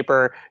on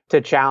paper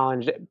to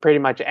challenge pretty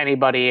much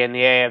anybody in the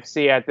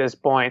AFC at this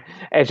point.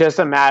 It's just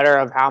a matter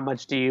of how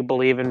much do you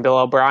believe in Bill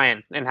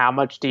O'Brien and how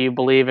much do you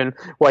believe in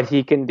what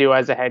he can do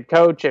as a head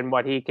coach and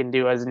what he can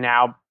do as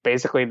now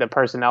basically the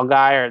personnel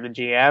guy or the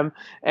GM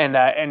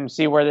and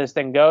see where this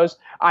thing goes.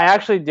 I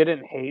actually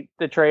didn't hate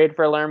the trade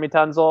for Laremy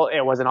Tunsil.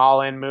 It was an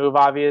all-in move,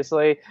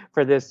 obviously,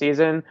 for this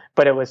season,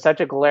 but it was such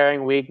a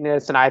glaring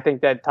weakness, and I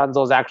think that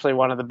Tunsil is actually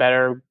one of the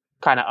better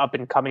kind of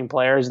up-and-coming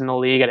players in the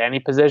league at any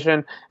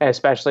position,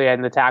 especially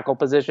in the tackle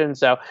position.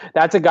 So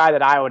that's a guy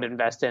that I would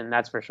invest in,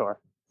 that's for sure.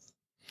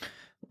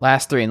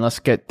 Last three, and let's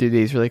get through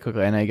these really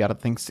quickly. I know you got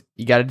things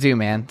you got to do,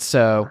 man.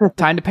 So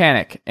time to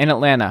panic in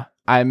Atlanta.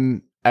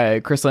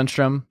 Chris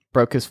Lindstrom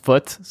broke his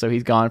foot, so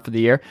he's gone for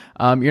the year.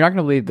 You're not going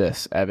to believe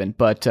this, Evan,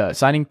 but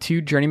signing 2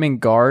 journeyman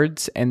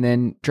guards and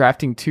then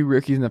drafting 2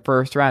 rookies in the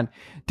first round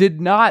did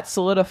not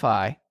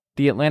solidify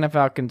the Atlanta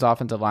Falcons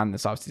offensive line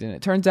this offseason.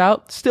 It turns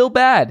out, still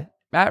bad.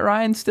 Matt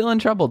Ryan's still in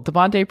trouble.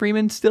 Devontae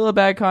Freeman, still a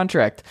bad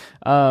contract.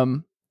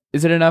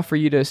 Is it enough for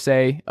you to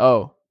say,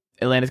 oh,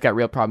 Atlanta's got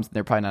real problems and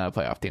they're probably not a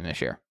playoff team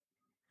this year?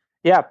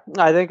 Yeah,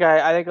 I think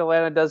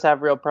Atlanta does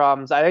have real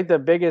problems. I think the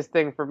biggest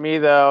thing for me,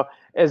 though,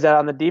 is that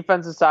on the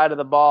defensive side of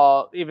the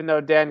ball, even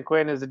though Dan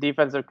Quinn is a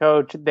defensive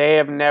coach, they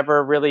have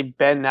never really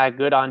been that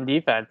good on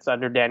defense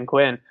under Dan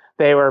Quinn.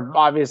 They were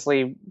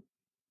obviously,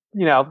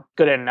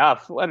 good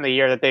enough in the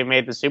year that they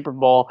made the Super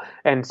Bowl,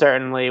 and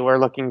certainly were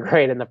looking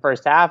great in the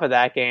first half of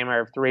that game,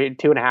 or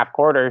 2.5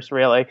 quarters,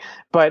 really.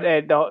 But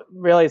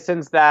really,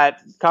 since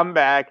that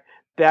comeback,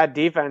 that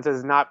defense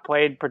has not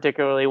played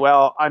particularly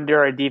well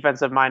under a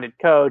defensive-minded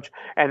coach,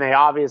 and they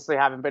obviously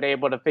haven't been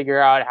able to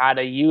figure out how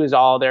to use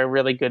all their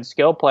really good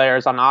skill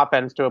players on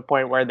offense to a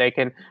point where they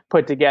can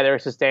put together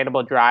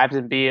sustainable drives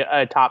and be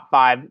a top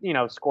 5,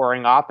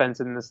 scoring offense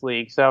in this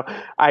league. So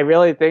I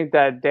really think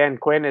that Dan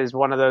Quinn is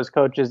one of those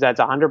coaches that's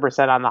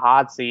 100% on the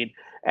hot seat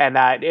and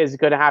that is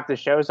going to have to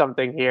show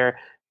something here.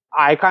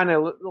 I kind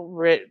of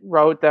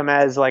wrote them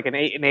as like an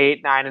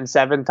 8-8,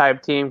 9-7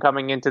 type team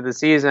coming into the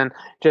season,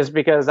 just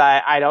because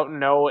I don't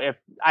know if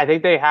I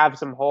think they have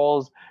some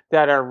holes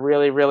that are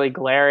really, really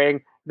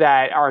glaring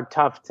that are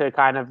tough to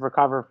kind of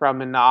recover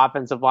from, and the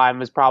offensive line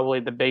was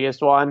probably the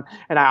biggest one.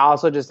 And I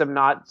also just am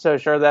not so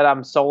sure that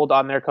I'm sold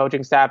on their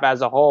coaching staff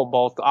as a whole,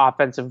 both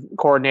offensive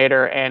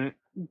coordinator and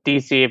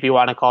DC, if you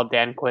want to call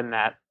Dan Quinn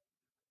that.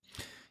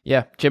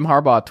 Yeah, Jim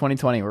Harbaugh,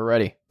 2020, we're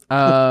ready.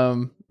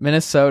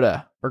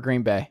 Minnesota or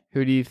Green Bay?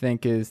 Who do you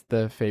think is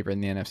the favorite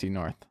in the NFC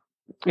North?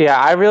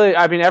 Yeah,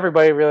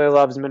 everybody really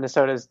loves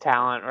Minnesota's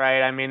talent,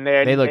 right? I mean,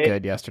 they look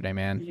good yesterday,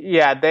 man.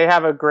 Yeah, they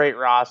have a great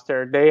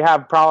roster. They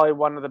have probably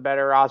one of the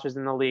better rosters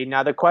in the league.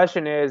 Now, the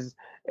question is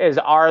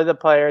are the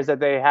players that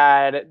they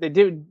had,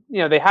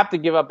 they have to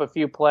give up a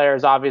few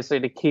players, obviously,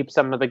 to keep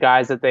some of the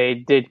guys that they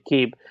did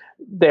keep.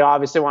 They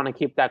obviously want to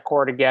keep that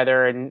core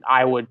together, and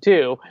I would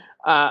too.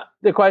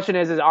 The question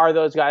is are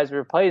those guys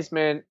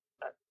replacement?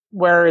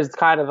 Where is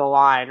kind of the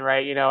line,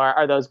 right?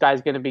 Are those guys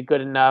going to be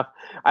good enough?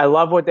 I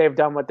love what they've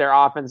done with their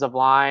offensive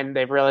line.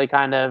 They've really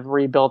kind of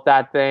rebuilt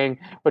that thing,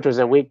 which was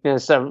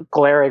a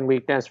glaring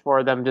weakness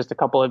for them just a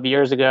couple of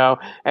years ago.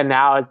 And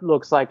now it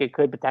looks like it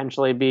could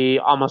potentially be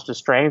almost a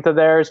strength of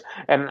theirs.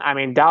 And I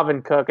mean,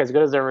 Dalvin Cook, as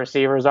good as their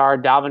receivers are,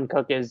 Dalvin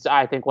Cook is,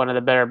 I think, one of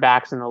the better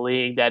backs in the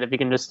league, that if he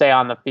can just stay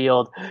on the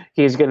field,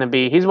 he's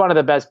one of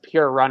the best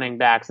pure running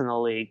backs in the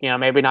league.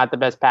 Maybe not the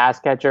best pass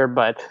catcher,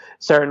 but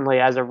certainly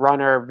as a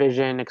runner,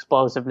 vision,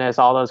 explosiveness,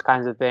 all those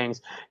kinds of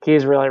things,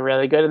 he's really,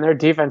 really good. And their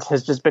defense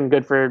has just been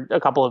good for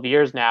a couple of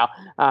years now.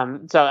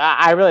 So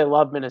I really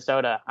love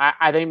Minnesota.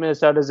 I think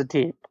Minnesota's a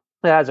team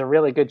that has a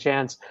really good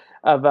chance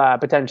of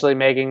potentially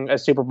making a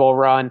Super Bowl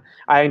run.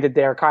 I think that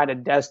they're kind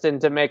of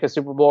destined to make a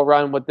Super Bowl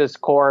run with this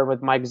core,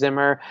 with Mike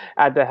Zimmer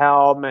at the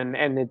helm, and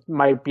it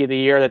might be the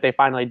year that they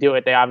finally do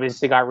it. They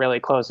obviously got really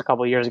close a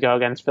couple of years ago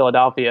against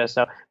Philadelphia,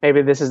 so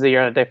maybe this is the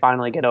year that they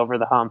finally get over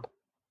the hump.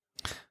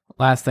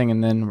 Last thing,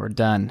 and then we're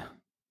done.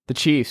 The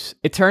Chiefs.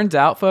 It turns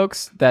out,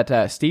 folks,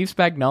 that Steve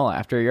Spagnuolo,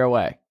 after a year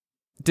away,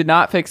 did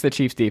not fix the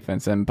Chiefs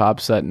defense, and Bob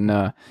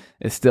Sutton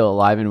is still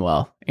alive and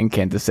well in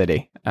Kansas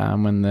City.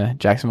 When the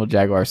Jacksonville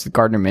Jaguars,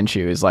 Gardner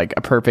Minshew is like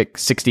a perfect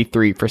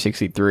 63 for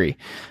 63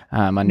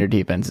 under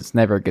defense. It's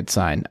never a good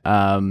sign.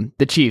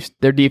 The Chiefs,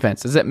 their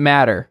defense, does it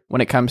matter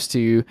when it comes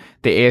to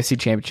the AFC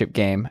Championship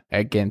game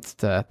against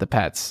the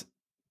Pats?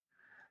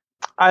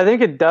 I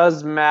think it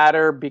does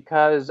matter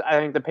because I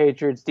think the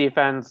Patriots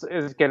defense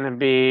is going to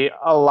be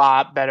a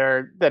lot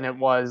better than it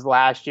was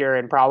last year,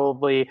 and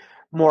probably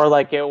more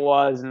like it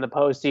was in the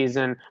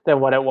postseason than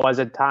what it was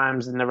at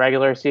times in the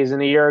regular season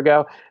a year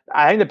ago.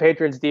 I think the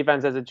Patriots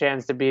defense has a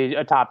chance to be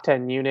a top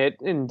 10 unit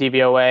in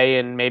DVOA,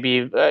 and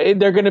maybe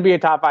they're going to be a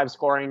top 5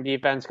 scoring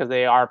defense because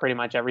they are pretty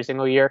much every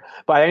single year.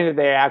 But I think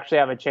that they actually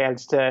have a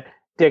chance to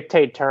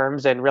dictate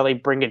terms and really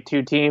bring it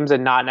to teams,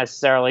 and not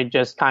necessarily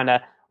just kind of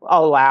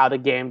allow the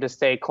game to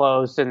stay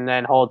close and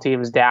then hold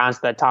teams down so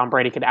that Tom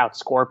Brady could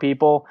outscore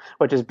people,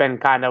 which has been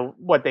kind of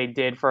what they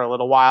did for a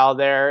little while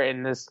there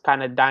in this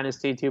kind of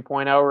Dynasty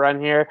 2.0 run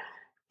here.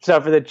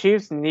 So for the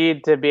Chiefs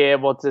need to be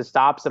able to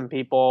stop some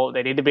people.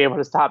 They need to be able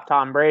to stop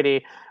Tom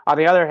Brady. On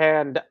the other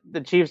hand,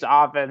 the Chiefs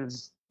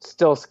offense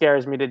still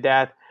scares me to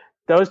death.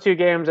 Those two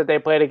games that they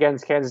played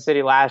against Kansas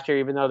City last year,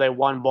 even though they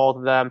won both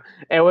of them,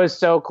 it was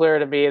so clear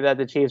to me that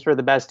the Chiefs were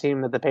the best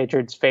team that the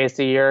Patriots faced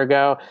a year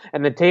ago.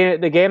 And the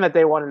game that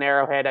they won in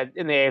Arrowhead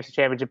in the AFC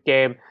Championship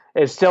game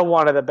is still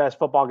one of the best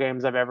football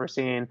games I've ever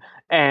seen.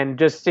 And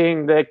just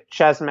seeing the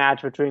chess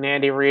match between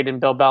Andy Reid and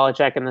Bill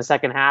Belichick in the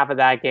second half of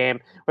that game,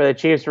 where the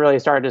Chiefs really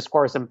started to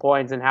score some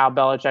points, and how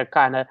Belichick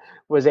kind of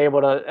was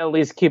able to at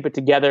least keep it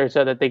together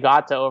so that they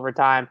got to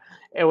overtime.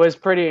 It was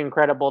pretty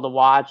incredible to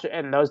watch,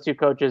 and those two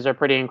coaches are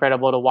pretty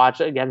incredible to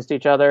watch against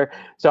each other.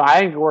 So I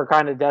think we're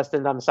kind of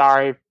destined. I'm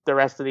sorry, the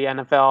rest of the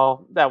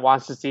NFL that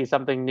wants to see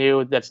something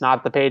new that's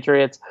not the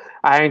Patriots.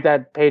 I think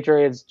that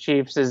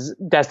Patriots-Chiefs is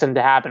destined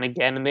to happen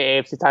again in the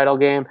AFC title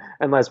game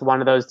unless one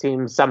of those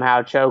teams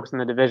somehow chokes in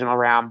the divisional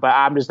round. But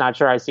I'm just not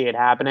sure I see it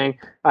happening.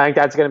 I think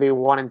that's going to be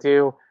 1 and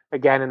 2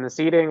 again in the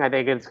seeding. I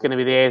think it's going to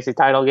be the AFC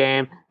title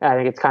game. And I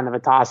think it's kind of a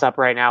toss-up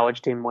right now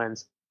which team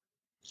wins.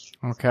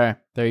 Okay,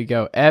 there you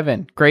go.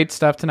 Evan, great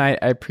stuff tonight.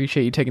 I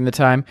appreciate you taking the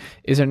time.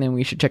 Is there anything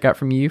we should check out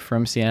from you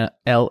from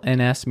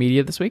CLNS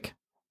Media this week?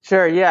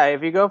 Sure, yeah.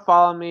 If you go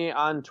follow me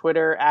on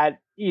Twitter at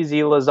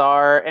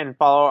Lazar and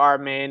follow our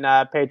main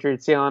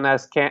Patriots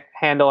CLNS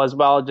handle as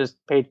well, just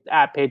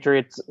at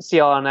Patriots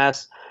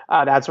CLNS.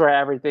 That's where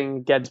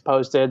everything gets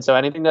posted. So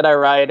anything that I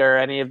write or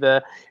any of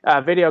the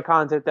video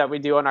content that we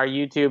do on our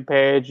YouTube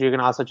page, you can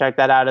also check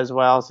that out as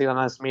well.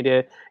 CLNS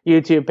Media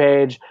YouTube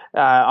page.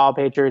 All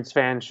Patriots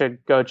fans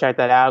should go check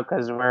that out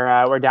because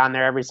we're down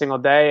there every single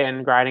day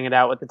and grinding it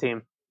out with the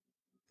team.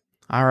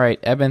 All right,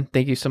 Evan,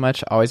 thank you so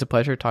much. Always a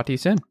pleasure. Talk to you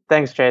soon.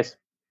 Thanks, Chase.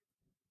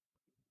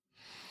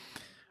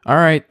 All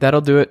right,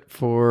 that'll do it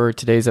for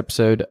today's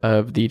episode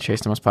of the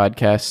Chase Thomas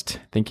Podcast.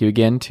 Thank you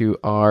again to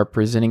our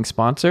presenting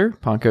sponsor,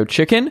 Ponko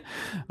Chicken.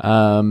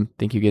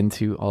 Thank you again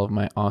to all of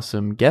my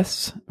awesome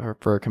guests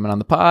for coming on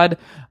the pod.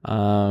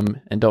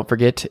 And don't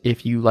forget,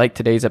 if you like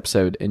today's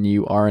episode and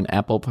you are an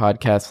Apple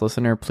Podcast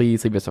listener,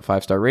 please leave us a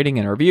 5-star rating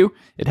and a review.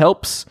 It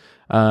helps.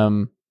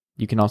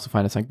 You can also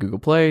find us on Google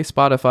Play,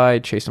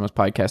 Spotify,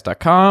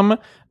 ChaseThomasPodcast.com,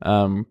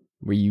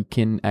 where you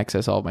can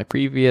access all of my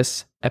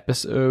previous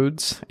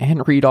episodes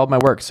and read all of my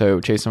work.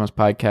 So Chase Thomas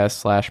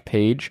Podcast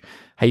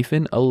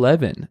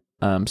 /page-11.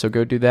 So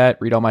go do that,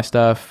 read all my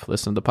stuff,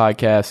 listen to the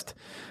podcast,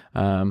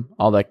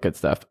 all that good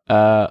stuff.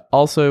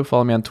 Also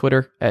follow me on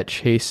Twitter at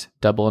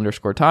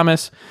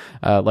Chase_Thomas.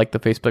 Like the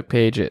Facebook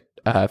page at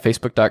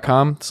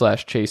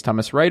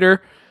facebook.com/ChaseThomasWriter.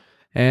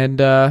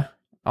 And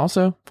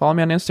also follow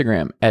me on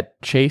Instagram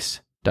at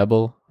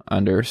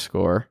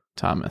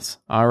Chase_Thomas.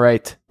 All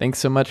right. Thanks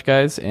so much,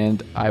 guys.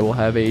 And I will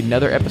have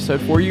another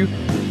episode for you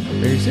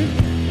very soon.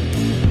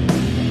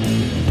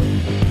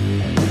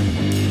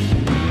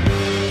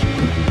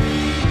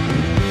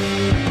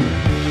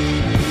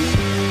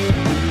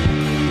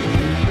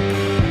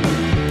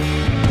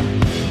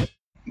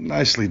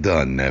 Nicely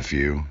done,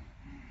 nephew.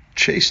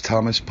 Chase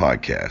Thomas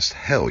Podcast.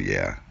 Hell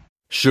yeah.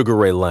 Sugar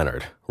Ray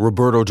Leonard,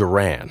 Roberto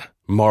Duran,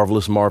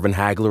 Marvelous Marvin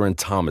Hagler, and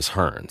Thomas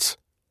Hearns.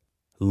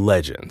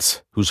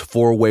 Legends, whose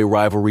four-way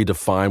rivalry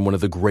defined one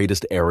of the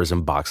greatest eras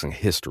in boxing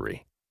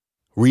history.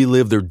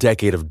 Relive their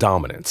decade of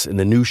dominance in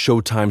the new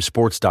Showtime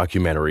sports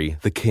documentary,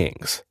 The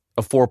Kings,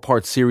 a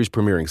 4-part series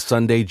premiering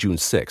Sunday, June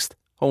 6th,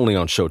 only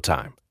on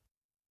Showtime.